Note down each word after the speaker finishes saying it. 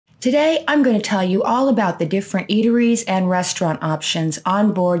Today, I'm going to tell you all about the different eateries and restaurant options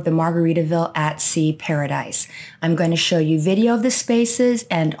on board the Margaritaville At Sea Paradise. I'm going to show you video of the spaces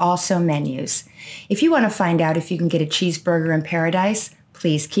and also menus. If you want to find out if you can get a cheeseburger in paradise,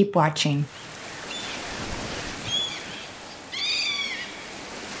 please keep watching.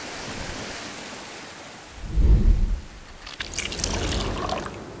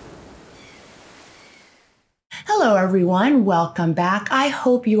 Hello everyone, welcome back. I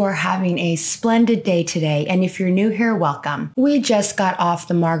hope you are having a splendid day today, and if you're new here, welcome. We just got off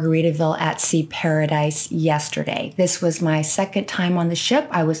the Margaritaville At Sea Paradise yesterday. This was my second time on the ship.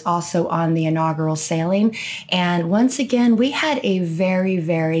 I was also on the inaugural sailing, and once again, we had a very,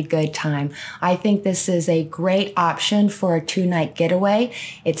 very good time. I think this is a great option for a 2-night getaway.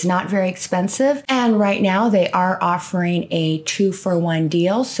 It's not very expensive, and right now they are offering a 2-for-1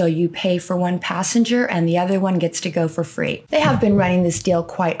 deal, so you pay for one passenger and the other one gets to go for free. They have been running this deal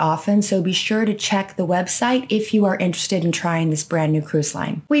quite often, so be sure to check the website if you are interested in trying this brand new cruise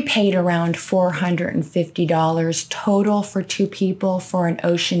line. We paid around $450 total for 2 people for an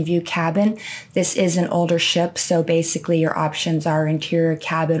ocean view cabin. This is an older ship, so basically your options are interior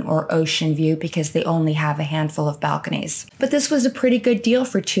cabin or ocean view because they only have a handful of balconies. But this was a pretty good deal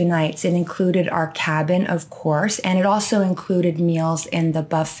for 2 nights. It included our cabin, of course, and it also included meals in the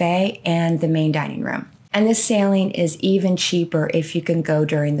buffet and the main dining room. And this sailing is even cheaper if you can go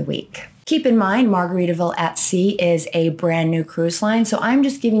during the week. Keep in mind, Margaritaville At Sea is a brand new cruise line, so I'm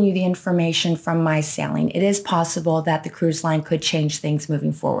just giving you the information from my sailing. It is possible that the cruise line could change things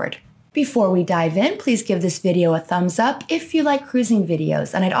moving forward. Before we dive in, please give this video a thumbs up if you like cruising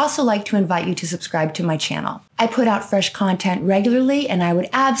videos, and I'd also like to invite you to subscribe to my channel. I put out fresh content regularly, and I would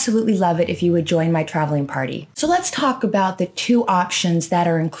absolutely love it if you would join my traveling party. So let's talk about the 2 options that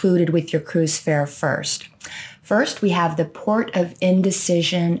are included with your cruise fare first. First, we have the Port of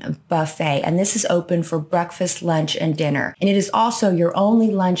Indecision buffet, and this is open for breakfast, lunch, and dinner. And it is also your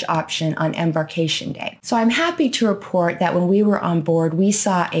only lunch option on embarkation day. So I'm happy to report that when we were on board, we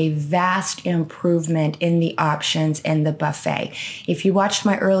saw a vast improvement in the options in the buffet. If you watched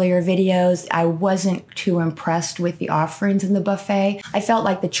my earlier videos, I wasn't too impressed with the offerings in the buffet. I felt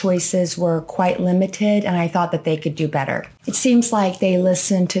like the choices were quite limited, and I thought that they could do better. It seems like they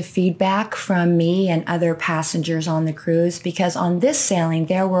listened to feedback from me and other passengers on the cruise, because on this sailing,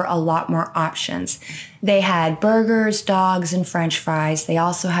 there were a lot more options. They had burgers, dogs, and French fries. They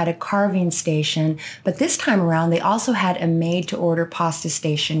also had a carving station, but this time around, they also had a made-to-order pasta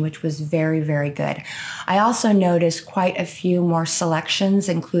station, which was very, very good. I also noticed quite a few more selections,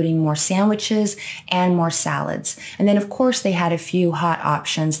 including more sandwiches and more salads. And then, of course, they had a few hot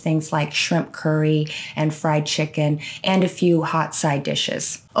options, things like shrimp curry and fried chicken, and a few hot side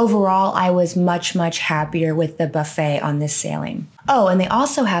dishes. Overall, I was much, much happier with the buffet on this sailing. Oh, and they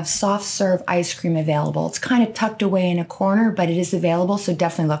also have soft serve ice cream available. It's kind of tucked away in a corner, but it is available, so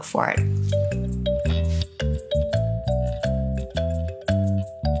definitely look for it.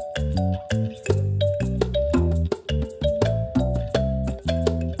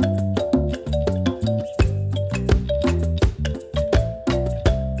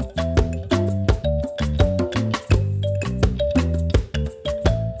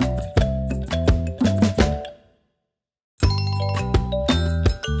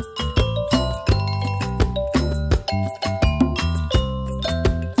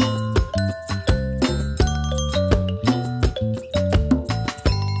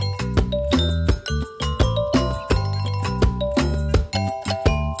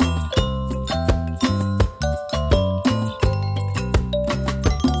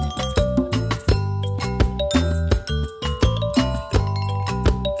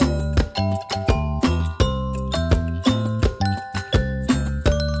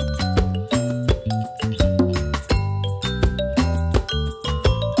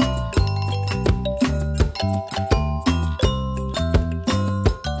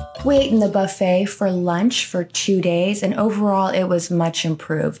 We ate in the buffet for lunch for 2 days, and overall it was much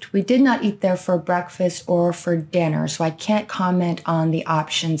improved. We did not eat there for breakfast or for dinner, so I can't comment on the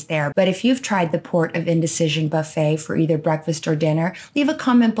options there. But if you've tried the Port of Indecision buffet for either breakfast or dinner, leave a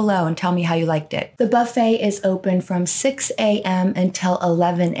comment below and tell me how you liked it. The buffet is open from 6 a.m. until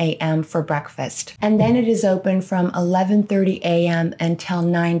 11 a.m. for breakfast, and then it is open from 11:30 a.m. until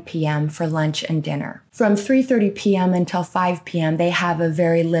 9 p.m. for lunch and dinner. From 3:30 p.m. until 5 p.m., they have a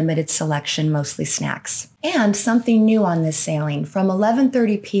very limited selection, mostly snacks. And something new on this sailing, from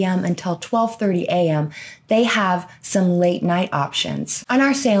 11:30 p.m. until 12:30 a.m., they have some late night options. On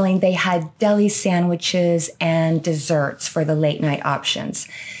our sailing, they had deli sandwiches and desserts for the late night options.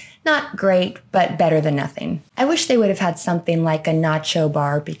 Not great, but better than nothing. I wish they would have had something like a nacho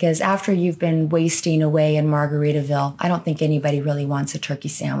bar, because after you've been wasting away in Margaritaville, I don't think anybody really wants a turkey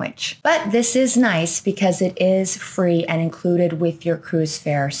sandwich. But this is nice because it is free and included with your cruise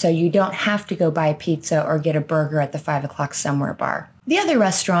fare, so you don't have to go buy a pizza or get a burger at the 5 o'clock somewhere bar. The other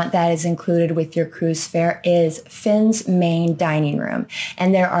restaurant that is included with your cruise fare is Finn's main dining room,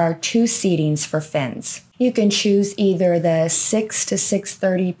 and there are 2 seatings for Finn's. You can choose either the 6 to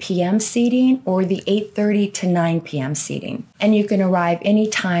 6:30 p.m. seating or the 8:30 to 9 p.m. seating, and you can arrive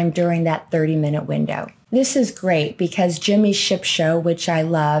anytime during that 30-minute window. This is great because Jimmy's Ship Show, which I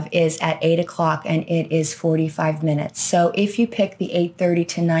love, is at 8 o'clock and it is 45 minutes. So if you pick the 8:30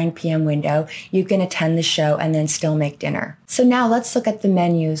 to 9 p.m. window, you can attend the show and then still make dinner. So now let's look at the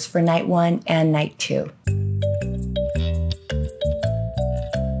menus for night 1 and night 2.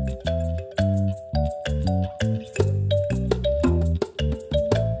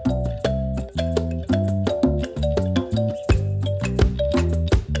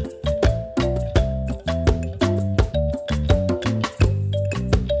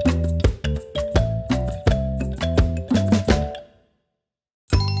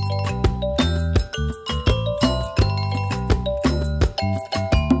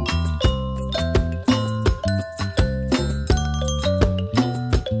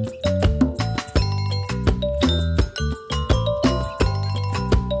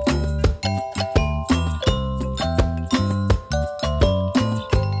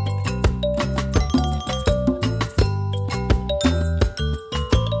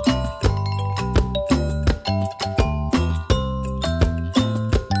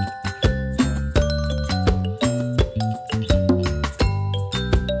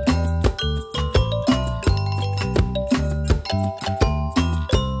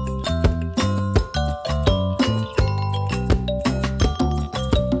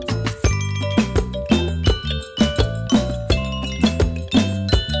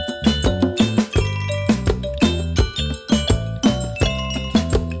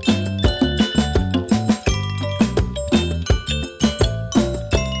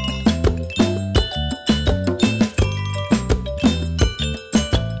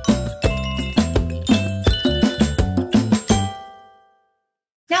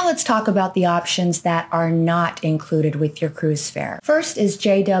 Let's talk about the options that are not included with your cruise fare. First is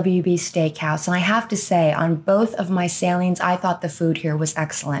JWB Steakhouse, and I have to say, on both of my sailings, I thought the food here was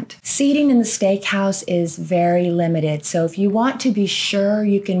excellent. Seating in the steakhouse is very limited, so if you want to be sure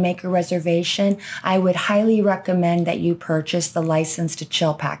you can make a reservation, I would highly recommend that you purchase the License to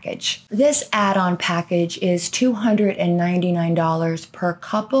Chill package. This add-on package is $299 per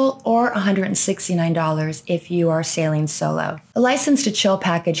couple or $169 if you are sailing solo. The License to Chill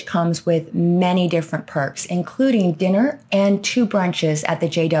package comes with many different perks, including dinner and 2 brunches at the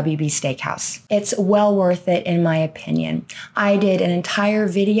JWB Steakhouse. It's well worth it in my opinion. I did an entire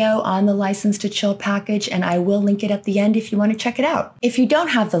video on the License to Chill package, and I will link it at the end if you want to check it out. If you don't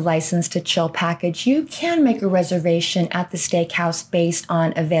have the License to Chill package, you can make a reservation at the steakhouse based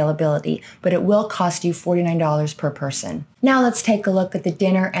on availability, but it will cost you $49 per person. Now let's take a look at the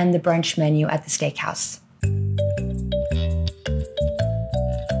dinner and the brunch menu at the steakhouse.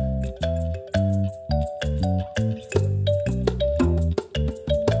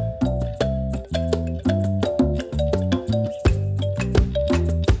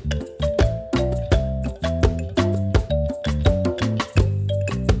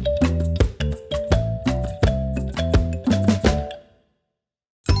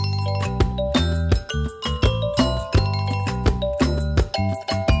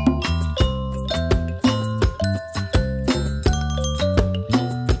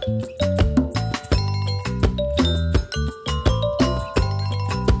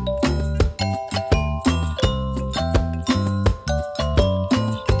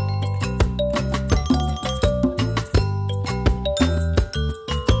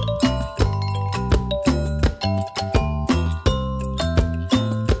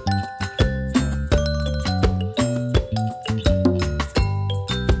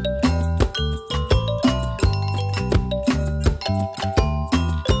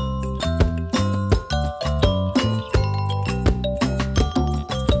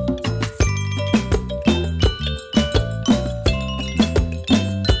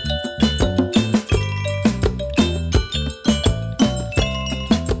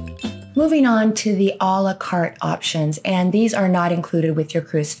 Moving on to the a la carte options, and these are not included with your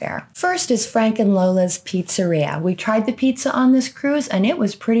cruise fare. First is Frank and Lola's Pizzeria. We tried the pizza on this cruise and it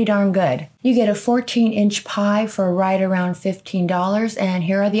was pretty darn good. You get a 14-inch pie for right around $15, and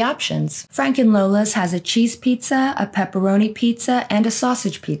here are the options. Frank and Lola's has a cheese pizza, a pepperoni pizza, and a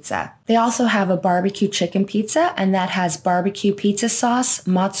sausage pizza. They also have a barbecue chicken pizza, and that has barbecue pizza sauce,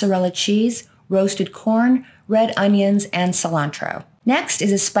 mozzarella cheese, roasted corn, red onions, and cilantro. Next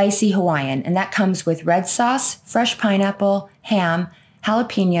is a spicy Hawaiian, and that comes with red sauce, fresh pineapple, ham,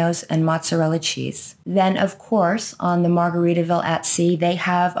 jalapenos, and mozzarella cheese. Then, of course, on the Margaritaville at Sea, they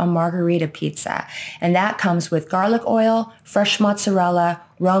have a margarita pizza, and that comes with garlic oil, fresh mozzarella,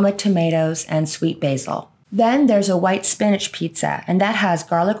 Roma tomatoes, and sweet basil. Then there's a white spinach pizza, and that has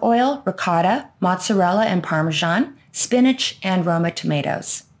garlic oil, ricotta, mozzarella, and Parmesan, spinach, and Roma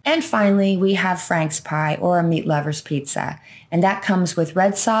tomatoes. And finally, we have Frank's Pie, or a meat lover's pizza, and that comes with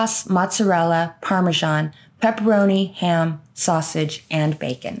red sauce, mozzarella, Parmesan, pepperoni, ham, sausage, and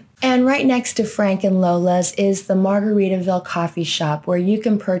bacon. And right next to Frank and Lola's is the Margaritaville Coffee Shop, where you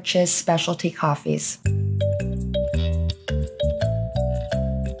can purchase specialty coffees.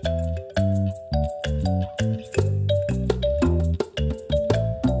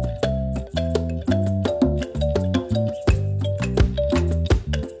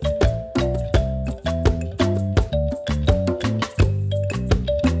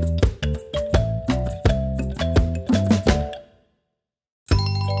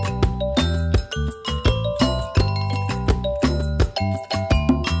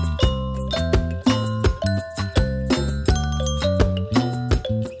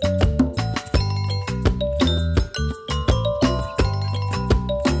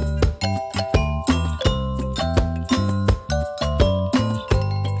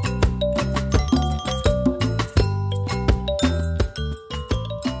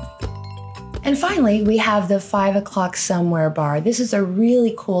 And finally, we have the 5 o'clock somewhere bar. This is a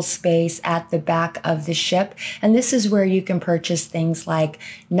really cool space at the back of the ship, and this is where you can purchase things like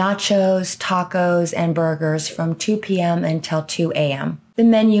nachos, tacos, and burgers from 2 p.m. until 2 a.m. The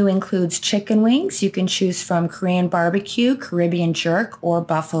menu includes chicken wings. You can choose from Korean barbecue, Caribbean jerk, or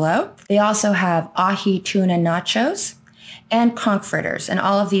buffalo. They also have ahi tuna nachos and conch fritters, and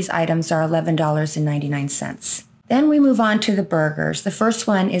all of these items are $11.99. Then we move on to the burgers. The first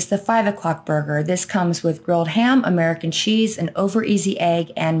one is the 5 o'clock burger. This comes with grilled ham, American cheese, an over easy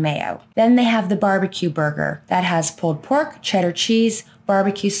egg, and mayo. Then they have the barbecue burger. That has pulled pork, cheddar cheese,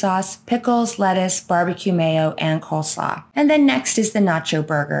 barbecue sauce, pickles, lettuce, barbecue mayo, and coleslaw. And then next is the nacho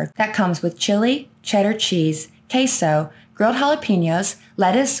burger. That comes with chili, cheddar cheese, queso, grilled jalapenos,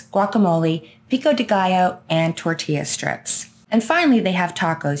 lettuce, guacamole, pico de gallo, and tortilla strips. And finally, they have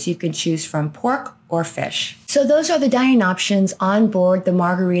tacos. You can choose from pork or fish. So those are the dining options on board the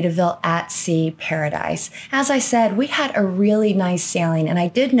Margaritaville at Sea Paradise. As I said, we had a really nice sailing, and I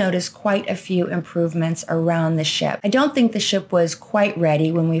did notice quite a few improvements around the ship. I don't think the ship was quite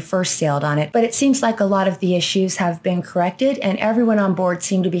ready when we first sailed on it, but it seems like a lot of the issues have been corrected, and everyone on board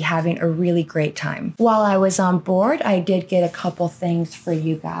seemed to be having a really great time. While I was on board, I did get a couple things for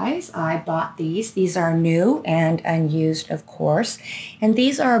you guys. I bought these. These are new and unused, of course, and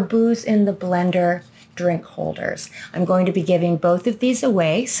these are booze in the blender drink holders. I'm going to be giving both of these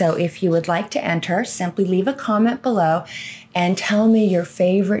away, so if you would like to enter, simply leave a comment below and tell me your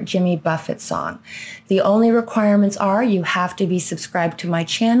favorite Jimmy Buffett song. The only requirements are you have to be subscribed to my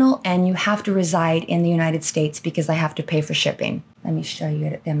channel and you have to reside in the United States because I have to pay for shipping. Let me show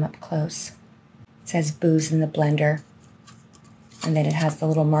you them up close. It says booze in the blender, and then it has the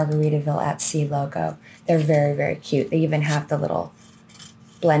little Margaritaville at Sea logo. They're very, very cute. They even have the little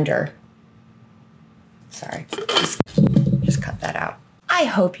blender. Sorry, just cut that out. I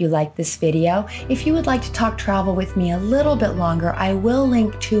hope you liked this video. If you would like to talk travel with me a little bit longer, I will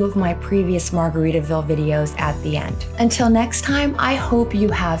link 2 of my previous Margaritaville videos at the end. Until next time, I hope you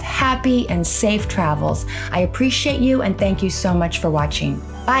have happy and safe travels. I appreciate you and thank you so much for watching.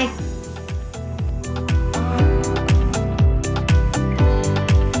 Bye.